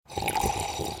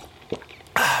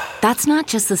That's not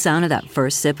just the sound of that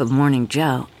first sip of Morning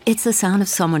Joe. It's the sound of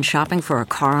someone shopping for a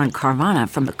car on Carvana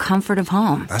from the comfort of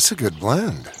home. That's a good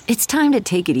blend. It's time to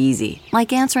take it easy,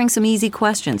 like answering some easy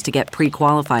questions to get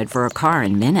pre-qualified for a car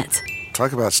in minutes.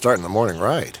 Talk about starting the morning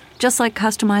right. Just like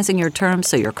customizing your terms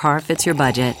so your car fits your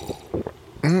budget.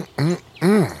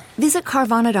 Visit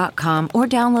Carvana.com or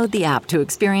download the app to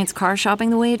experience car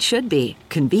shopping the way it should be.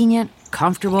 Convenient,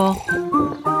 comfortable.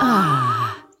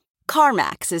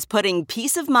 CarMax is putting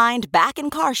peace of mind back in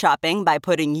car shopping by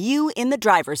putting you in the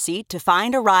driver's seat to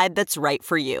find a ride that's right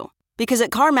for you. Because at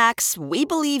CarMax, we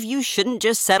believe you shouldn't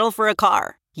just settle for a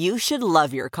car. You should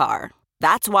love your car.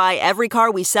 That's why every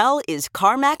car we sell is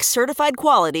CarMax certified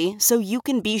quality, so you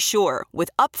can be sure with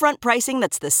upfront pricing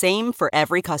that's the same for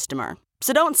every customer.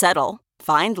 So don't settle.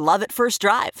 Find love at first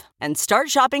drive and start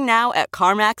shopping now at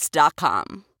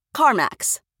CarMax.com.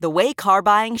 CarMax, the way car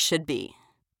buying should be.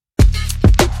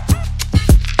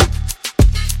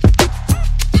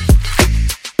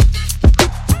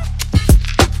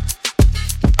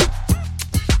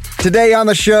 Today on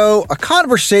the show, a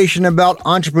conversation about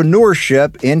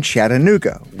entrepreneurship in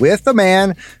Chattanooga with a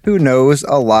man who knows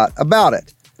a lot about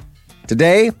it.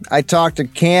 Today, I talked to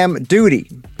Cam Doody.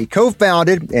 He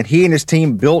co-founded and he and his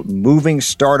team built moving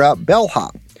startup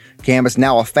Bellhop. Cam is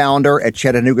now a founder at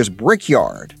Chattanooga's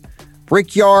Brickyard.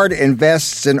 Brickyard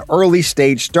invests in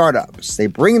early-stage startups. They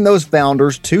bring those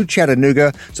founders to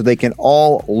Chattanooga so they can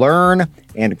all learn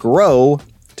and grow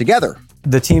together.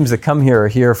 The teams that come here are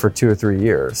here for 2 or 3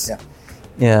 years. Yeah.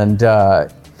 And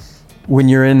when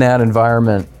you're in that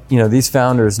environment, you know, these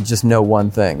founders just know one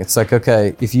thing. It's like,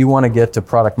 okay, if you want to get to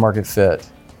product market fit,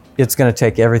 it's going to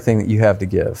take everything that you have to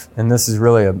give. And this is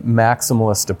really a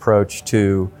maximalist approach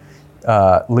to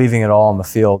leaving it all on the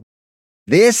field.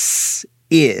 This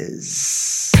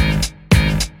is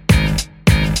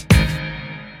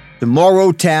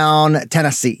Tomorrowtown,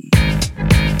 Tennessee.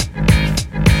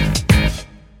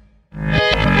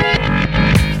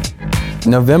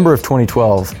 November of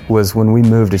 2012 was when we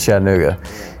moved to Chattanooga,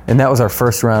 and that was our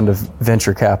first round of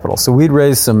venture capital. So we'd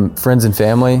raised some friends and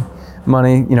family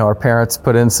money. You know, our parents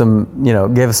put in some, you know,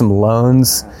 gave us some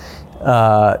loans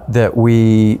that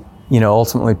we, you know,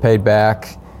 ultimately paid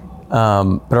back.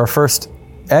 But our first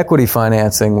equity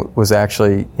financing was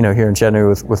actually, you know, here in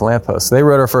Chattanooga with Lamppost. So they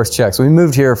wrote our first check. So we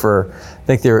moved here for, I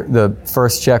think the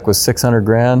first check was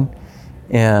 $600,000,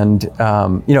 and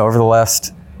you know, over the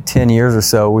last 10 years or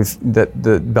so,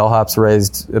 the Bellhop's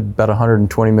raised about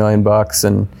 $120 million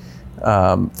and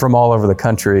from all over the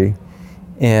country.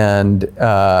 And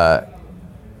yeah,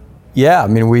 I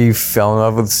mean, we fell in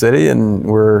love with the city, and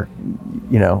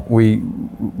we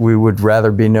would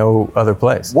rather be no other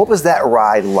place. What was that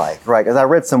ride like? Right, because I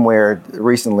read somewhere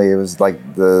recently it was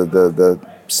like the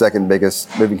second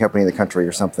biggest moving company in the country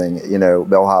or something. You know,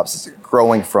 Bellhop's is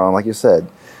growing from, like you said,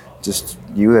 just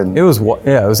you and... It was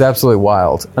absolutely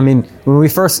wild. I mean, when we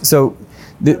first... So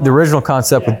the original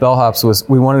concept with Bellhops was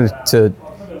we wanted to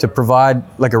provide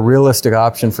like a realistic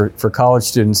option for college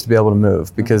students to be able to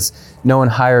move, because no one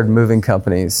hired moving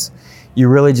companies. You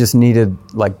really just needed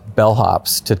like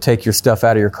Bellhops to take your stuff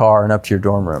out of your car and up to your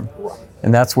dorm room.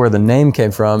 And that's where the name came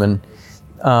from.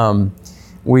 And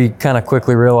we kind of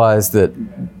quickly realized that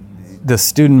the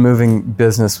student moving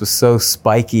business was so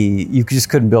spiky, you just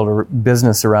couldn't build a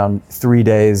business around 3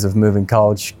 days of moving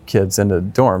college kids into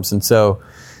dorms. And so,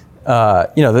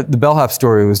 you know, the Bellhop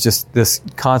story was just this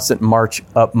constant march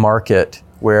up market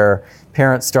where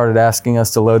parents started asking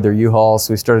us to load their U-Hauls.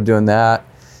 So we started doing that.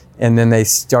 And then they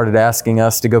started asking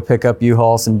us to go pick up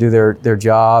U-Hauls and do their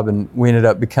job. And we ended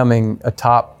up becoming a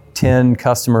top 10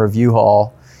 customer of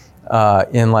U-Haul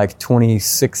in like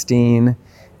 2016.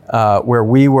 Where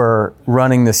we were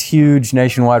running this huge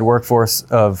nationwide workforce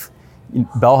of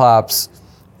Bellhops,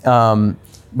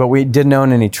 but we didn't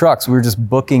own any trucks. We were just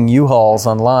booking U-Hauls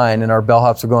online, and our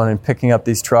Bellhops were going and picking up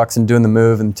these trucks and doing the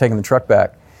move and taking the truck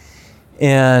back.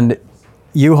 And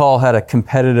U-Haul had a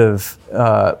competitive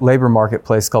labor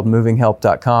marketplace called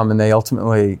movinghelp.com, and they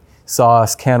ultimately saw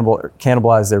us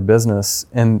cannibalize their business.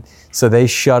 And so they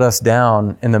shut us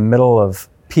down in the middle of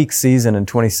peak season in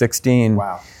 2016.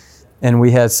 Wow. And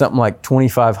we had something like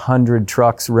 2,500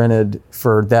 trucks rented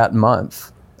for that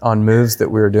month on moves that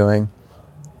we were doing,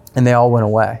 and they all went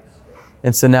away.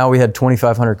 And so now we had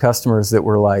 2,500 customers that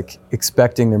were like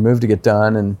expecting their move to get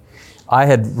done. And I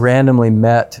had randomly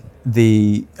met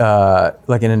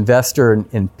like an investor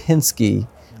in Penske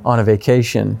on a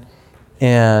vacation,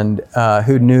 and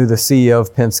who knew the CEO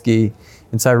of Penske.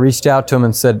 And so I reached out to him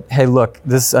and said, "Hey, look,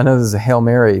 I know this is a Hail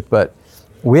Mary, but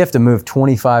we have to move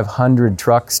 2,500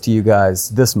 trucks to you guys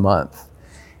this month."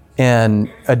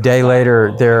 And a day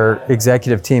later, their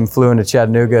executive team flew into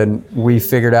Chattanooga, and we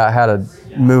figured out how to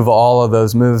move all of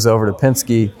those moves over to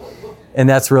Penske. And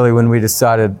that's really when we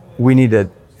decided we need to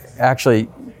actually,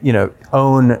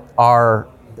 own our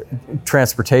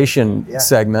transportation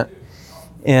segment.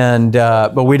 And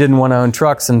but we didn't want to own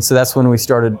trucks, and so that's when we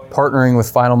started partnering with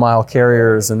final mile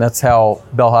carriers, and that's how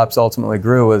Bellhops ultimately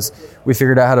grew. Was we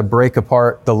figured out how to break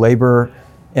apart the labor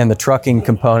and the trucking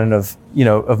component of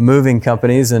moving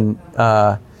companies, and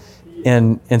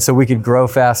so we could grow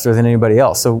faster than anybody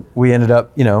else. So we ended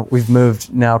up, we've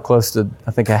moved now close to,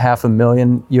 I think,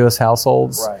 500,000 U.S.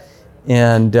 households, Right.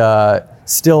 And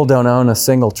still don't own a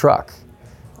single truck.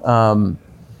 And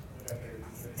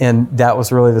that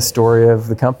was really the story of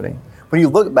the company. When you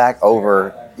look back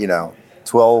over,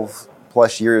 12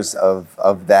 plus years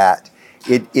of that,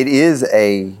 it's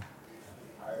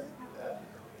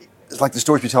like the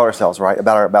stories we tell ourselves, right?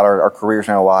 About our careers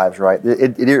and our lives, right?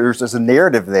 There's a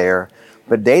narrative there,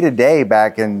 but day to day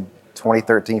back in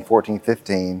 2013, 14,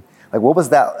 15, like what was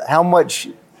that? How much?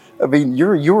 I mean,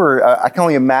 you were. I can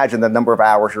only imagine the number of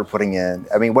hours you're putting in.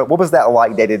 I mean, what was that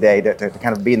like day to day to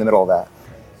kind of be in the middle of that?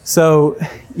 So,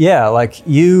 yeah, like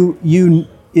it's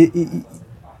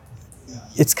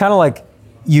kind of like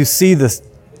you see the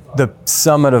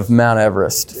summit of Mount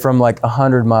Everest from like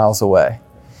 100 miles away.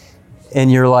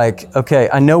 And you're like, okay,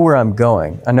 I know where I'm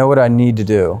going. I know what I need to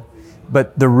do.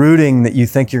 But the routing that you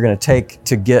think you're going to take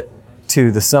to get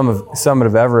to the summit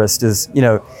of Everest is,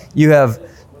 you have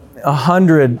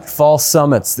 100 false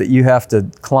summits that you have to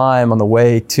climb on the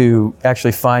way to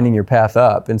actually finding your path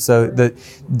up. And so the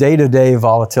day-to-day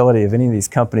volatility of any of these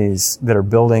companies that are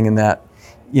building in that,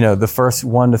 the first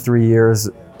 1 to 3 years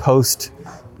post,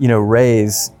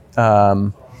 raise,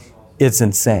 it's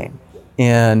insane.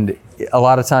 And a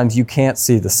lot of times you can't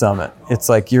see the summit. It's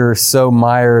like you're so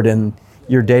mired in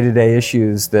your day-to-day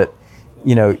issues that,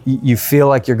 you feel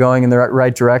like you're going in the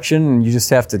right direction, and you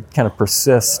just have to kind of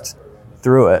persist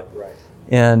through it.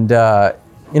 And,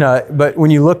 but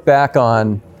when you look back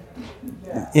on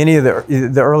any of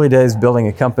the early days building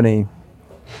a company,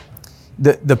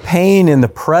 the pain in the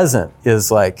present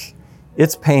is like,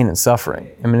 it's pain and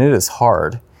suffering. I mean, it is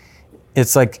hard.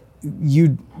 It's like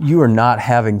you are not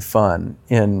having fun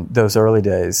in those early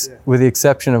days, with the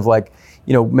exception of like,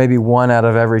 maybe 1 out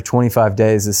of every 25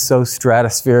 days is so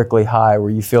stratospherically high where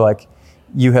you feel like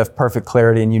you have perfect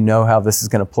clarity and you know how this is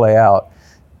going to play out.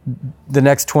 The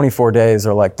next 24 days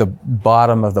are like the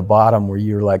bottom of the bottom, where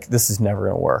you're like, this is never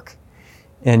going to work.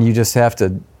 And you just have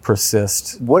to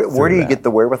persist. Where do you get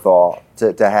the wherewithal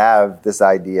to have this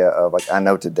idea of like, I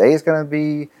know today is going to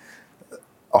be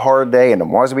a hard day and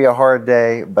tomorrow's going to be a hard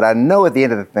day, but I know at the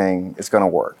end of the thing it's going to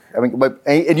work. I mean,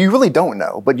 and you really don't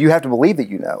know, but you have to believe that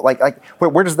you know. Like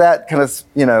where does that kind of,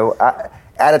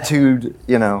 attitude,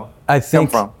 I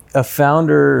think come from? A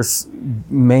founder's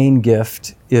main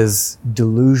gift is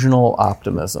delusional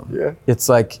optimism. Yeah. It's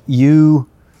like you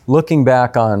looking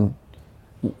back on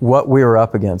what we were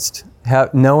up against,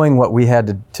 knowing what we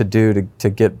had to do to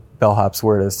get Bellhops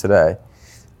where it is today.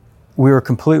 We were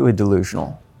completely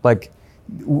delusional. Like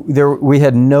we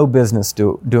had no business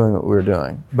doing what we were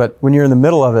doing. But when you're in the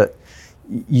middle of it,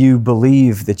 you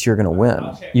believe that you're going to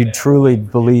win. You truly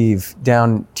believe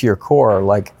down to your core.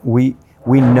 Like we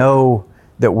know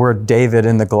that we're David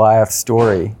in the Goliath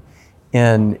story,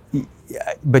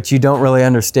 but you don't really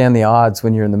understand the odds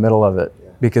when you're in the middle of it,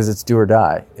 because it's do or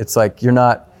die. It's like you're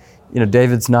not,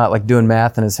 David's not like doing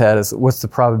math in his head as what's the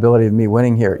probability of me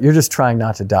winning here. You're just trying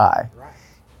not to die.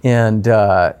 And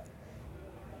so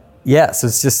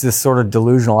it's just this sort of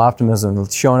delusional optimism,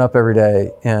 showing up every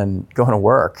day and going to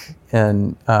work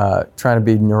and trying to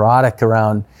be neurotic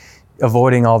around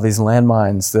avoiding all these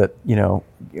landmines that,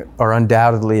 are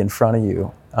undoubtedly in front of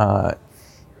you.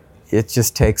 It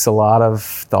just takes a lot of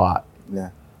thought.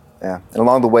 Yeah. And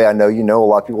along the way, I know a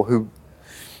lot of people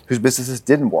whose businesses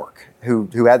didn't work,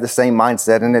 who had the same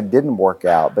mindset and it didn't work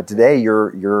out. But today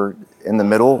you're in the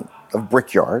middle of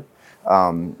Brickyard.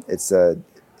 It's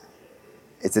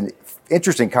an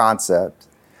interesting concept,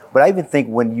 but I even think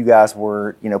when you guys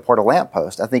were part of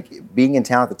Lamppost, I think being in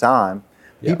town at the time,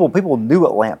 people knew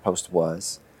what Lamppost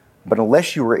was, but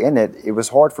unless you were in it, it was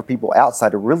hard for people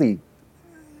outside to really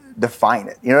define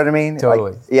it. You know what I mean?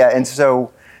 Totally. And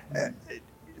so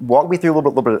walk me through a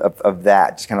little bit of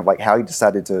that, just kind of like how you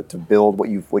decided to build what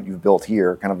you've built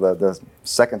here, kind of the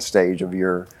second stage of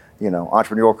your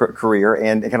entrepreneurial career,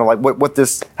 and kind of like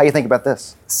how you think about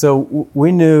this. So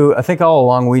we knew, I think all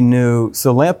along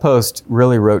so Lamppost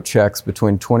really wrote checks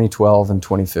between 2012 and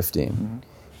 2015. Mm-hmm.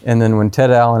 And then when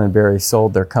Ted Allen and Barry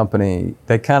sold their company,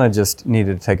 they kind of just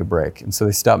needed to take a break. And so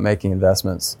they stopped making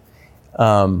investments.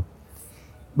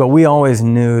 But we always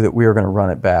knew that we were going to run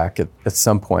it back at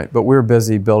some point. But we were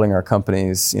busy building our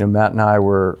companies. Matt and I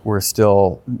were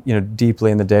still,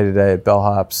 deeply in the day-to-day at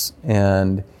Bellhops.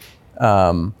 And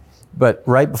but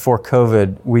right before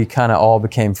COVID, we kind of all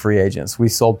became free agents. We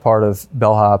sold part of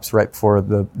Bellhops right before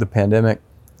the pandemic.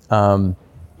 And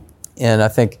I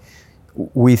think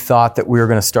we thought that we were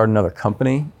going to start another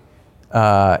company.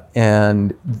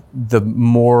 And the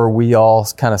more we all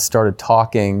kind of started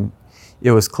talking,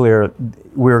 it was clear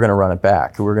we were going to run it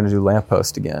back. We were going to do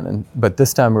Lamppost again. But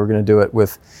this time we were going to do it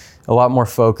with a lot more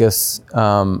focus,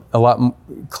 a lot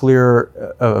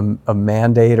clearer a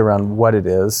mandate around what it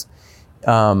is.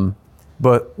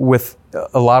 But with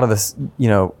a lot of this,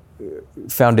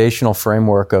 foundational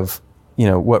framework of,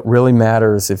 what really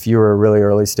matters if you're a really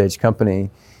early stage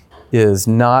company is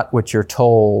not what you're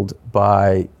told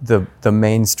by the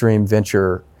mainstream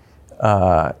venture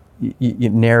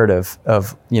narrative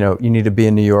of, you need to be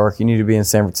in New York, you need to be in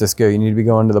San Francisco, you need to be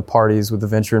going to the parties with the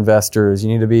venture investors,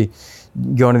 you need to be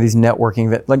going to these networking,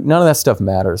 none of that stuff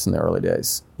matters in the early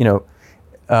days.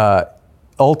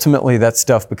 Ultimately that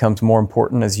stuff becomes more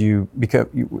important as you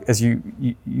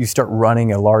start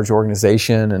running a large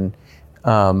organization, and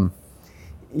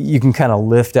you can kind of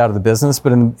lift out of the business.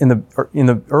 But in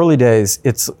the early days,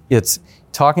 it's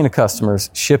talking to customers,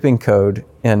 shipping code,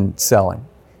 and selling,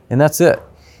 and that's it.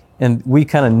 And we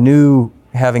kind of knew,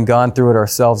 having gone through it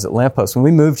ourselves at Lamppost, when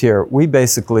we moved here, we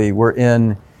basically were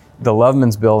in the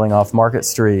Lovemans building off Market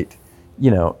Street,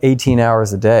 18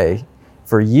 hours a day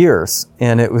for years.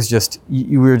 And it was just,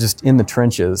 we were just in the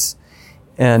trenches.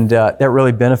 And that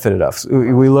really benefited us.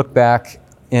 We look back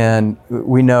and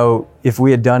we know if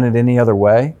we had done it any other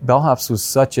way, Bellhops was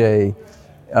such a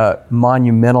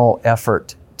monumental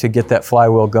effort to get that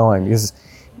flywheel going. It's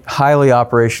highly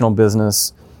operational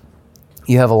business.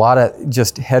 You have a lot of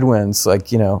just headwinds,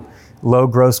 like, low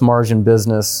gross margin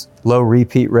business, low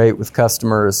repeat rate with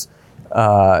customers.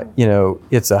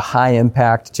 It's a high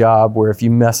impact job where if you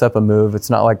mess up a move,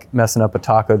 it's not like messing up a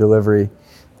taco delivery.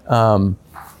 A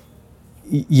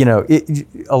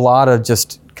lot of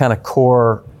just kind of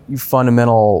core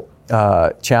fundamental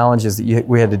challenges that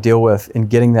we had to deal with in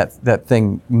getting that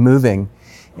thing moving.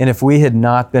 And if we had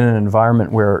not been in an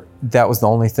environment where that was the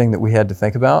only thing that we had to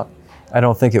think about, I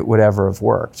don't think it would ever have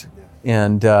worked.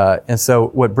 And so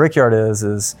what Brickyard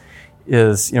is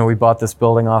we bought this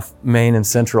building off Main and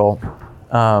Central,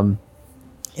 and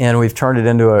we've turned it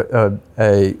into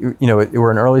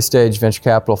we're an early stage venture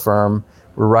capital firm.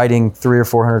 We're writing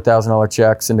 $300,000 or $400,000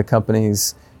 checks into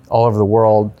companies all over the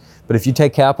world. But if you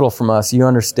take capital from us, you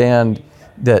understand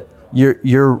that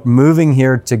you're moving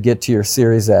here to get to your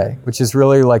Series A, which is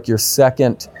really like your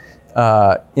second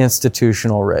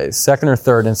institutional raise, second or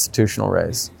third institutional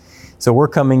raise. So we're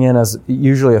coming in as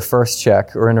usually a first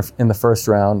check or in the first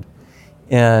round,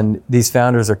 and these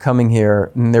founders are coming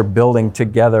here and they're building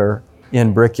together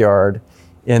in Brickyard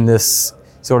in this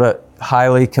sort of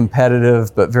highly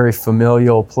competitive but very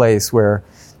familial place where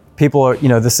people are,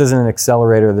 this isn't an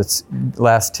accelerator that's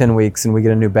lasts 10 weeks and we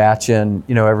get a new batch in,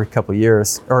 every couple of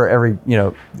years or every,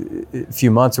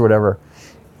 few months or whatever.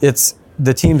 It's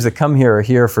the teams that come here are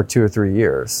here for 2 or 3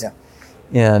 years. Yeah.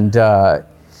 And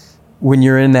when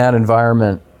you're in that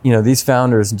environment, these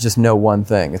founders just know one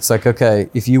thing. It's like,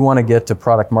 okay, if you want to get to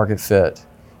product market fit,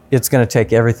 it's going to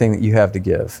take everything that you have to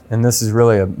give. And this is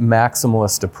really a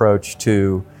maximalist approach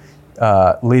to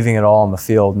leaving it all on the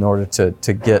field in order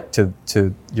to get to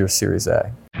your Series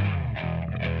A.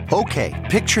 Okay,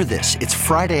 picture this. It's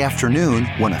Friday afternoon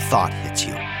when a thought hits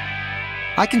you.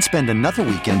 I can spend another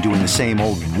weekend doing the same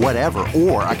old whatever,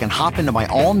 or I can hop into my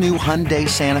all-new Hyundai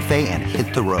Santa Fe and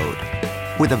hit the road.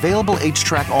 With available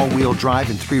H-Track all-wheel drive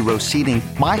and 3-row seating,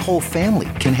 my whole family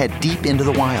can head deep into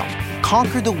the wild.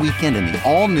 Conquer the weekend in the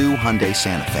all-new Hyundai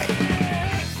Santa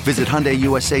Fe. Visit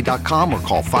HyundaiUSA.com or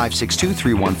call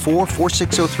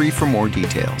 562-314-4603 for more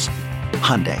details.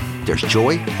 Hyundai, there's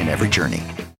joy in every journey.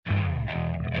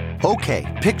 Okay,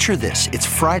 picture this. It's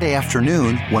Friday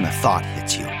afternoon when a thought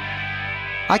hits you.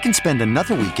 I can spend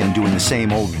another weekend doing the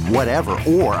same old whatever,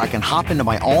 or I can hop into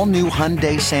my all-new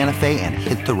Hyundai Santa Fe and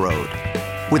hit the road.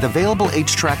 With available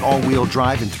H-Track all-wheel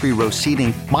drive and 3-row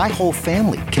seating, my whole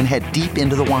family can head deep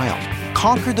into the wild.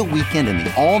 Conquer the weekend in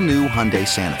the all-new Hyundai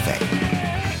Santa Fe.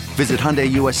 Visit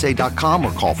HyundaiUSA.com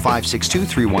or call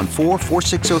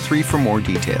 562-314-4603 for more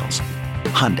details.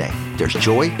 Hyundai, there's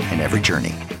joy in every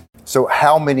journey. So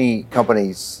how many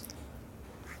companies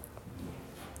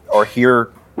are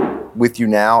here with you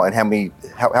now, and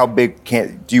how big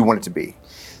do you want it to be?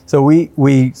 So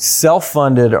we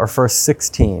self-funded our first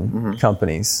 16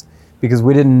 companies because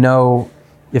we didn't know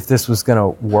if this was going to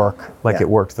work like it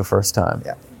worked the first time.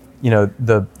 Yeah.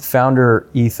 The founder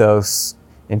ethos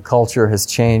and culture has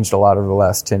changed a lot over the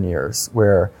last 10 years,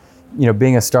 where,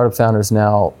 being a startup founder is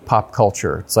now pop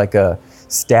culture. It's like a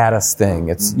status thing.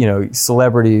 It's,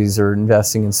 celebrities are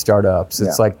investing in startups.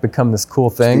 It's like become this cool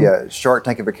thing. The Shark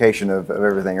Tankification of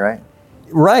everything, right?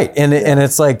 Right. And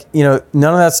it's like, none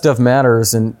of that stuff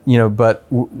matters. And, but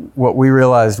what we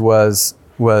realized was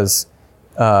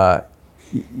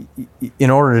in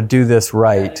order to do this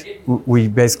right, we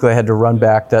basically had to run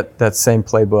back that same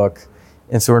playbook.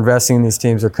 And so we're investing in these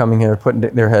teams. They're coming here, putting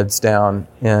their heads down,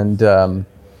 and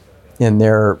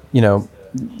they're,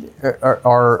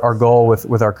 our goal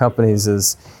with our companies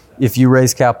is, if you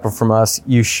raise capital from us,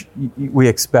 we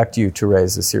expect you to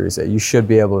raise a Series A. You should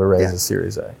be able to raise a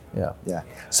Series A. Yeah. Yeah.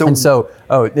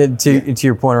 To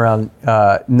your point around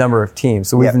number of teams.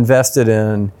 So we've invested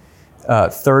in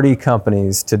 30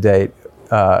 companies to date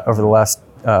over the last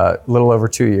little over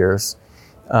 2 years,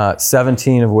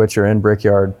 17 of which are in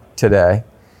Brickyard today.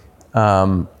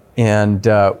 And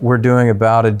we're doing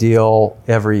about a deal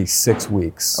every 6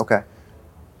 weeks. Okay.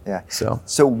 Yeah.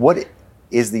 So what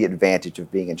is the advantage of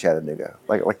being in Chattanooga?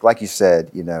 Like you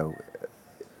said,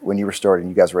 when you were starting,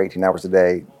 you guys were 18 hours a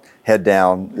day, head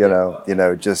down,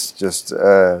 just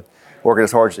working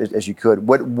as hard as you could.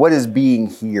 What is being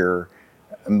here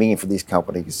mean for these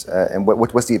companies, and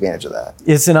what's the advantage of that?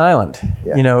 It's an island.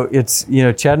 Yeah.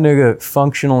 Chattanooga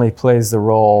functionally plays the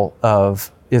role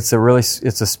of, it's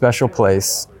a special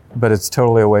place, but it's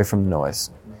totally away from the noise.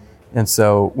 And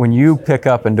so when you pick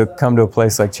up and come to a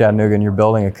place like Chattanooga and you're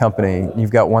building a company,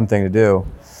 you've got one thing to do,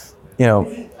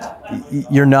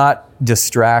 you're not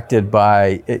distracted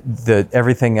by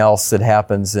everything else that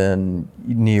happens in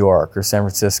New York or San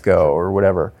Francisco or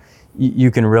whatever. You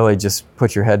can really just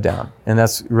put your head down. And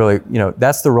that's really,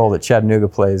 that's the role that Chattanooga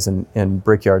plays in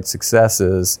Brickyard's success.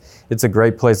 It's a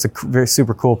great place, a very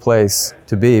super cool place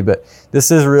to be, but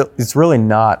it's really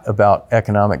not about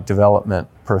economic development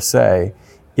per se.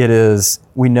 It is,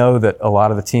 we know that a lot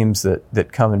of the teams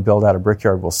that come and build out of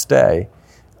Brickyard will stay,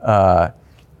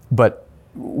 but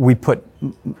we put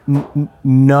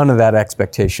none of that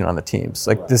expectation on the teams.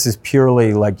 Like, this is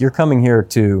purely like, you're coming here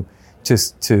to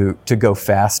go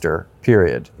faster,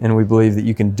 period. And we believe that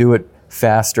you can do it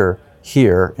faster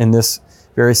here in this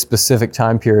very specific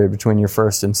time period between your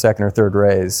first and second or third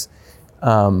raise.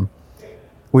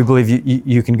 We believe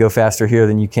you can go faster here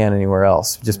than you can anywhere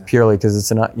else, just purely because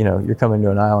you're coming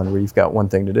to an island where you've got one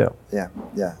thing to do. Yeah,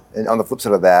 yeah. And on the flip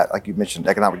side of that, like you mentioned,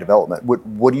 economic development.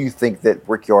 What do you think that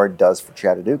Brickyard does for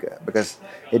Chattanooga? Because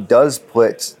it does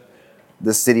put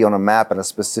the city on a map in a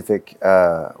specific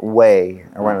way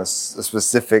around a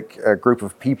specific group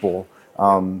of people.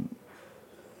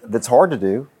 That's hard to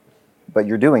do, but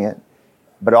you're doing it.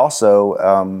 But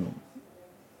also,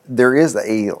 there is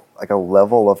a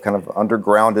level of kind of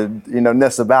undergrounded,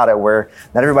 ness about it, where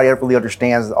not everybody really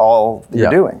understands all that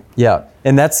you're doing. Yeah,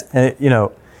 and that's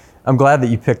I'm glad that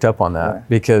you picked up on that,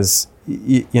 because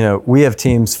we have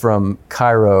teams from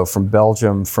Cairo, from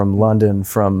Belgium, from London,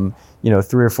 from 3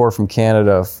 or 4 from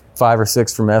Canada, 5 or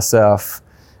 6 from SF,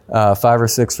 5 or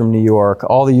 6 from New York,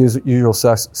 all the usual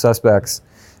suspects.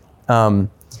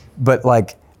 But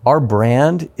like, our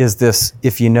brand is this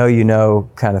if you know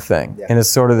kind of thing. Yeah. And it's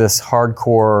sort of this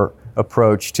hardcore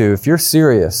approach to, if you're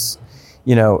serious,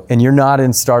 and you're not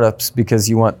in startups because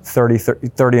you want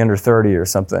 30 under 30 or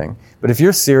something, but if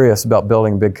you're serious about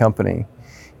building a big company,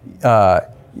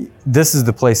 this is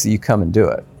the place that you come and do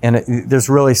it. And there's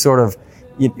really sort of,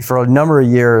 for a number of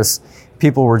years,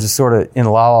 people were just sort of in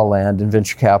la-la land in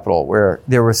venture capital, where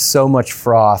there was so much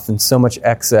froth and so much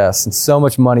excess and so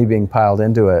much money being piled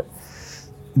into it,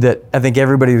 that I think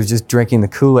everybody was just drinking the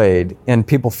Kool-Aid, and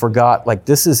people forgot, like,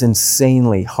 this is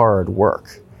insanely hard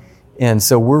work. And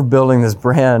so we're building this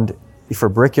brand for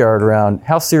Brickyard around,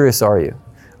 how serious are you?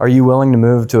 Are you willing to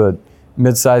move to a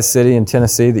mid-sized city in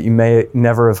Tennessee that you may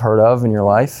never have heard of in your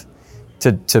life,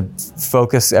 to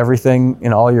focus everything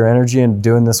and all your energy into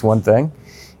doing this one thing?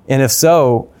 And if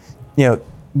so,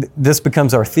 this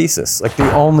becomes our thesis. Like,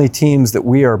 the only teams that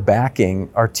we are backing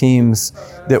are teams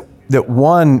that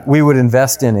one, we would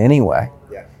invest in anyway,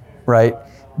 right?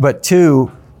 But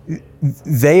 2,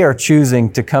 they are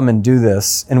choosing to come and do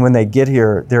this. And when they get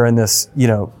here, they're in this,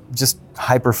 just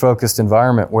hyper-focused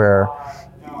environment where,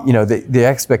 the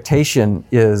expectation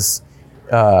is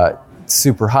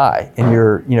super high. And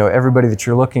everybody that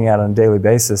you're looking at on a daily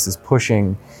basis is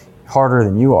pushing harder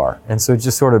than you are. And so it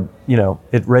just sort of,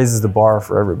 it raises the bar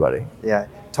for everybody. Yeah.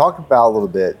 Talk about a little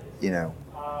bit,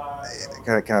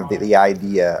 kind of the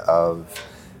idea of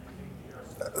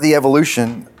the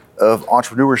evolution of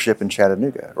entrepreneurship in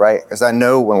Chattanooga, right? As I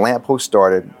know, when Lamppost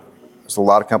started, there's a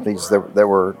lot of companies that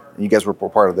were, and you guys were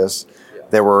part of this,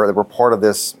 they were part of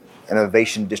this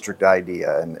innovation district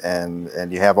idea,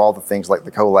 and you have all the things like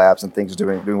the collabs and things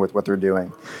doing with what they're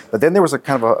doing. But then there was a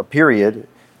kind of a period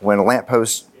when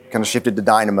Lamppost kind of shifted to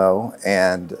Dynamo,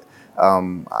 and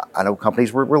I know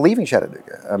companies were leaving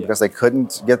Chattanooga because they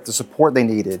couldn't get the support they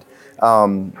needed.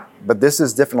 But this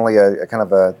is definitely a kind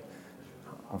of a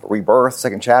rebirth,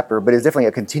 second chapter, but it's definitely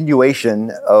a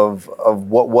continuation of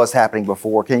what was happening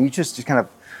before. Can you just kind of,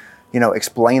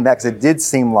 explain that? Because it did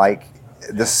seem like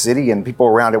the city and people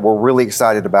around it were really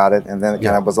excited about it, and then it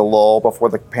kind of was a lull before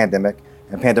the pandemic,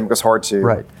 and the pandemic was hard to.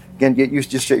 Right. Again, you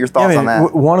just share your thoughts on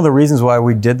that. One of the reasons why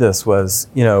we did this was,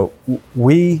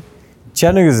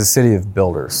 Chattanooga is a city of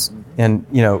builders, and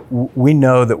we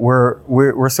know that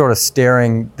we're sort of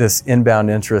staring this inbound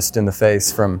interest in the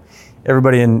face from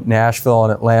everybody in Nashville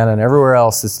and Atlanta and everywhere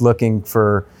else that's looking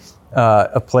for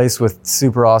a place with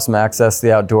super awesome access to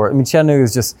the outdoor. I mean, Chattanooga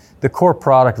is just the core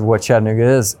product of what Chattanooga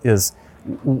is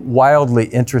wildly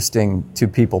interesting to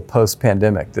people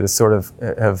post-pandemic, that is sort of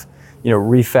have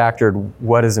refactored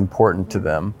what is important to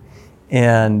them,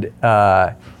 and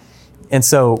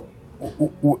so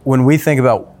when we think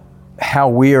about how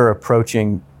we are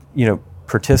approaching,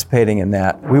 participating in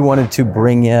that, we wanted to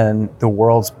bring in the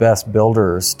world's best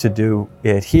builders to do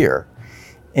it here.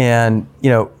 And,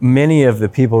 many of the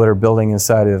people that are building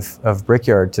inside of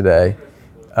Brickyard today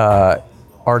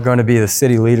are going to be the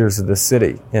city leaders of the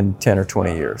city in 10 or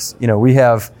 20 years. We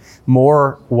have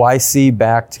more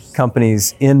YC-backed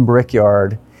companies in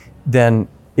Brickyard than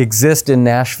exist in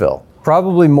Nashville,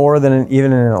 probably more than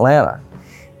even in Atlanta.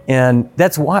 And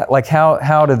that's why,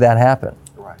 how did that happen?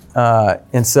 Right.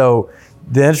 And so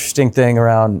the interesting thing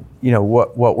around,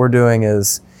 what we're doing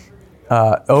is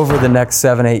over the next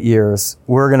 7-8 years,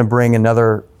 we're going to bring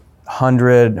another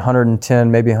 100,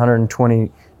 110, maybe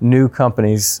 120 new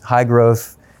companies, high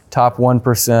growth, top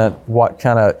 1%, what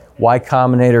kind of Y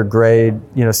Combinator grade,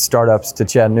 startups to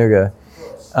Chattanooga.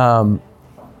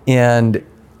 And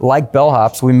like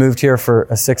Bellhops, we moved here for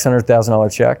a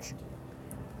 $600,000 check.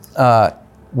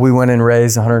 We went and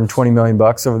raised $120 million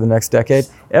over the next decade.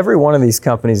 Every one of these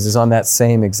companies is on that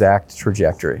same exact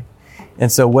trajectory.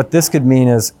 And so what this could mean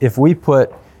is if we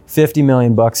put $50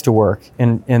 million to work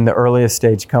in the earliest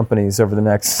stage companies over the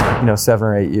next 7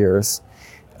 or 8 years,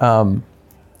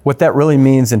 what that really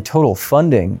means in total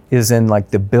funding is in like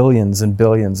the billions and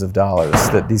billions of dollars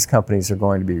that these companies are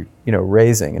going to be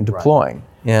raising and deploying.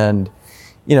 Right. And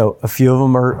a few of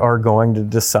them are going to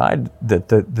decide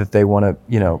that they want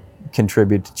to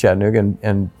contribute to Chattanooga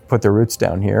and put their roots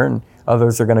down here, and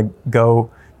others are going to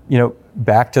go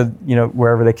back to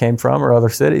wherever they came from or other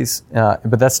cities,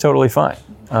 but that's totally fine.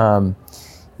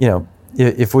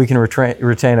 If we can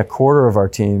retain a quarter of our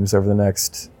teams over the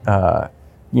next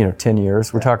 10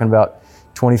 years, we're talking about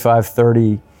 25,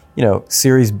 30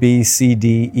 Series B, C,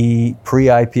 D, E,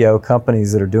 pre-IPO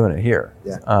companies that are doing it here.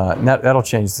 Yeah. And that'll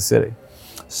change the city.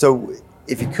 So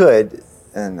if you could,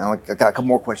 and I've got a couple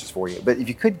more questions for you, but if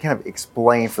you could kind of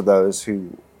explain for those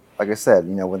who, like I said,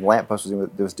 when Lamppost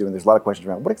was doing, there's a lot of questions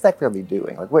around what exactly are they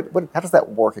doing? Like, what how does that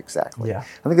work exactly? Yeah.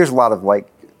 I think there's a lot of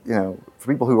for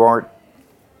people who aren't,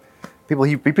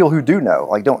 people who do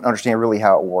know, don't understand really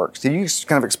how it works. Can you just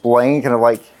kind of explain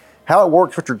how it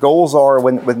works, what your goals are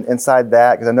when inside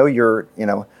that? Because I know you're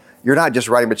you're not just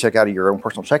writing a check out of your own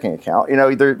personal checking account.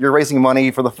 You're raising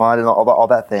money for the fund and all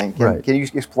that thing. Can you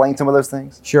explain some of those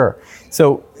things? Sure.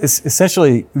 So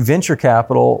essentially, venture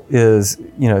capital is,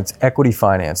 it's equity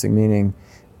financing, meaning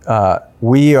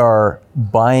we are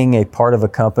buying a part of a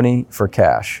company for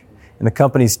cash. And the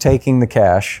company's taking the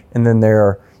cash, and then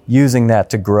they're using that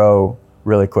to grow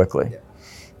really quickly.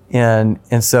 Yeah.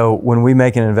 And so when we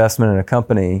make an investment in a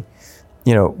company,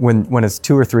 when it's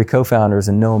 2 or 3 co-founders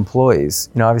and no employees,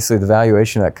 obviously the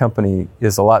valuation of that company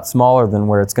is a lot smaller than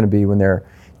where it's going to be when there are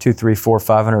 2, 3, 4,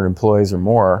 500 employees or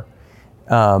more.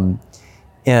 And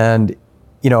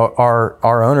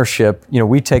our ownership,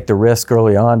 we take the risk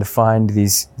early on to find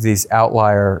these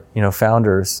outlier,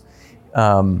 founders.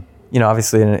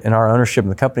 Obviously, in our ownership in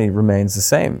the company remains the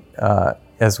same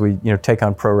as we, take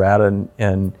on pro rata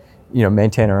and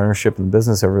maintain our ownership in the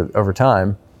business over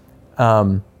time.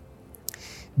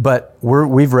 But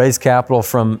we've raised capital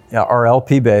from our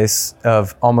LP base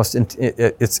of almost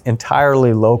it's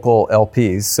entirely local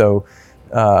LPs. So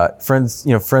friends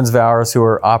of ours who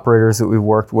are operators that we've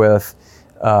worked with,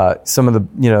 some of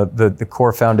the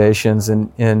core foundations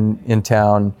in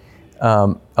town,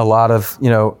 a lot of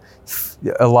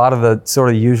the sort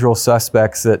of usual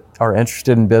suspects that are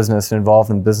interested in business and involved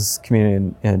in the business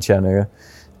community in Chattanooga.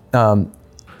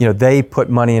 they put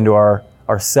money into our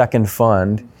second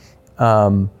fund.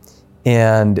 If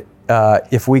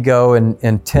we go and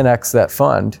 10x that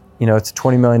fund, it's a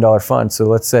 $20 million fund. So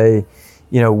let's say,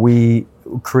 we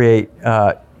create,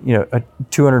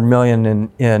 $200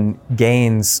 million in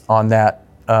gains on that,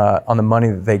 on the money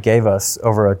that they gave us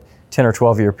over a 10 or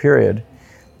 12 year period.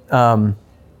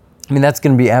 That's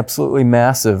going to be absolutely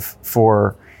massive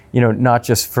for, not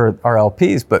just for our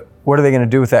LPs, but what are they going to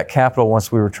do with that capital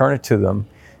once we return it to them?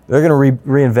 They're going to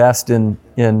reinvest in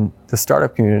the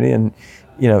startup community. And,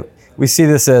 we see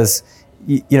this as,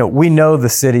 we know the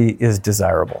city is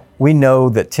desirable. We know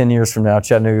that 10 years from now,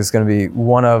 Chattanooga is going to be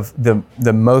one of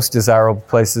the most desirable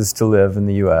places to live in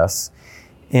the U.S.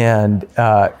 And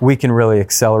we can really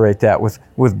accelerate that with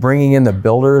bringing in the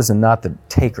builders and not the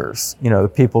takers.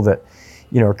 The people that,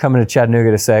 are coming to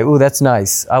Chattanooga to say, "Ooh, that's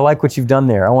nice. I like what you've done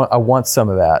there. I want some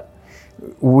of that."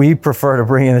 We prefer to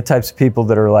bring in the types of people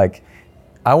that are like,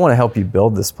 "I want to help you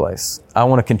build this place. I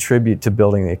want to contribute to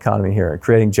building the economy here and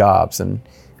creating jobs." And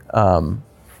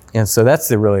so that's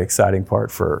the really exciting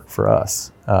part for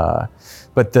us.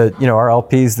 But our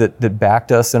LPs that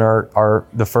backed us in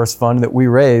the first fund that we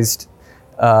raised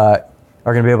are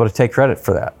going to be able to take credit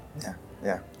for that.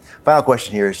 Yeah. Final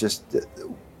question here is just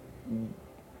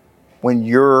when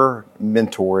you're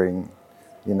mentoring,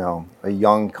 a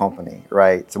young company,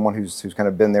 right? Someone who's kind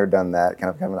of been there, done that,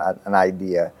 kind of an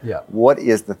idea. Yeah. What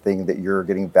is the thing that you're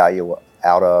getting value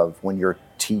out of when you're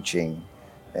teaching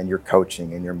and you're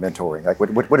coaching and you're mentoring? Like,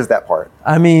 what is that part?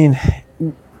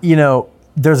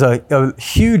 There's a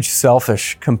huge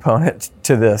selfish component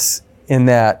to this in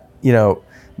that,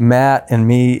 Matt and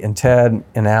me and Ted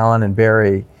and Alan and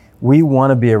Barry, we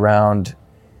want to be around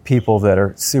people that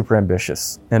are super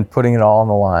ambitious and putting it all on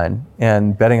the line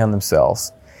and betting on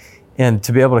themselves. And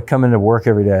to be able to come into work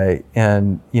every day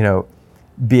and,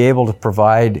 be able to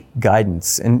provide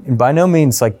guidance. And by no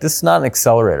means, this is not an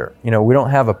accelerator. We don't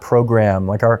have a program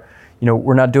like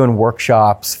we're not doing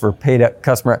workshops for paid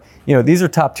customer. These are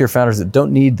top tier founders that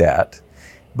don't need that,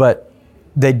 but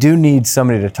they do need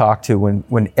somebody to talk to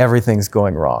when everything's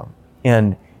going wrong.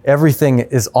 And everything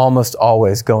is almost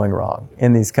always going wrong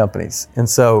in these companies. And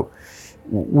so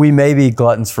we may be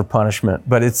gluttons for punishment,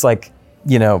 but it's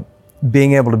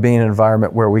being able to be in an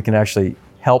environment where we can actually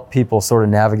help people sort of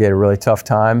navigate a really tough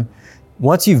time.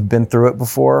 Once you've been through it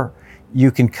before, you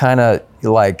can kind of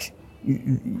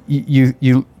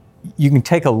you can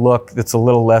take a look that's a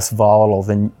little less volatile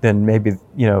than maybe,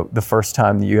 the first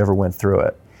time that you ever went through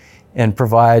it, and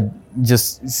provide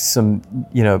just some,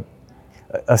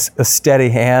 a steady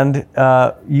hand,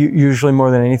 usually more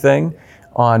than anything,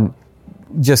 on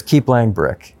just keep laying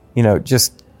brick.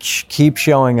 Just keep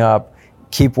showing up,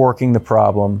 keep working the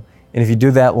problem. And if you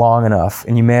do that long enough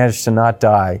and you manage to not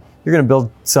die, you're going to build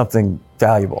something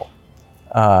valuable.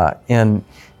 And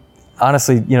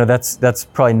honestly, that's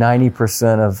probably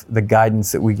 90% of the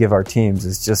guidance that we give our teams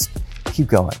is just keep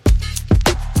going.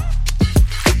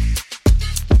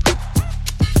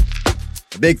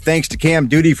 Big thanks to Cam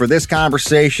Doody for this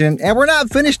conversation. And we're not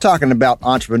finished talking about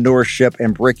entrepreneurship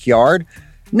and Brickyard.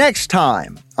 Next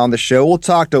time on the show, we'll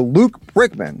talk to Luke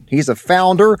Brickman. He's a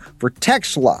founder for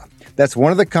Texla. That's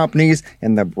one of the companies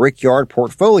in the Brickyard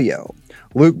portfolio.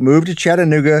 Luke moved to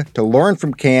Chattanooga to learn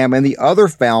from Cam and the other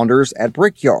founders at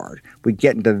Brickyard. We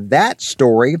get into that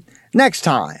story next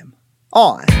time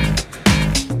on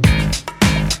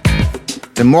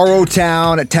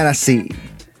Tomorrowtown, Tennessee.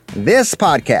 This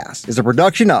podcast is a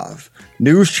production of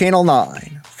News Channel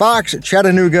 9, Fox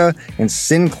Chattanooga, and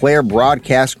Sinclair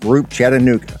Broadcast Group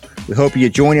Chattanooga. We hope you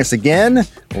join us again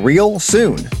real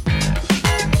soon.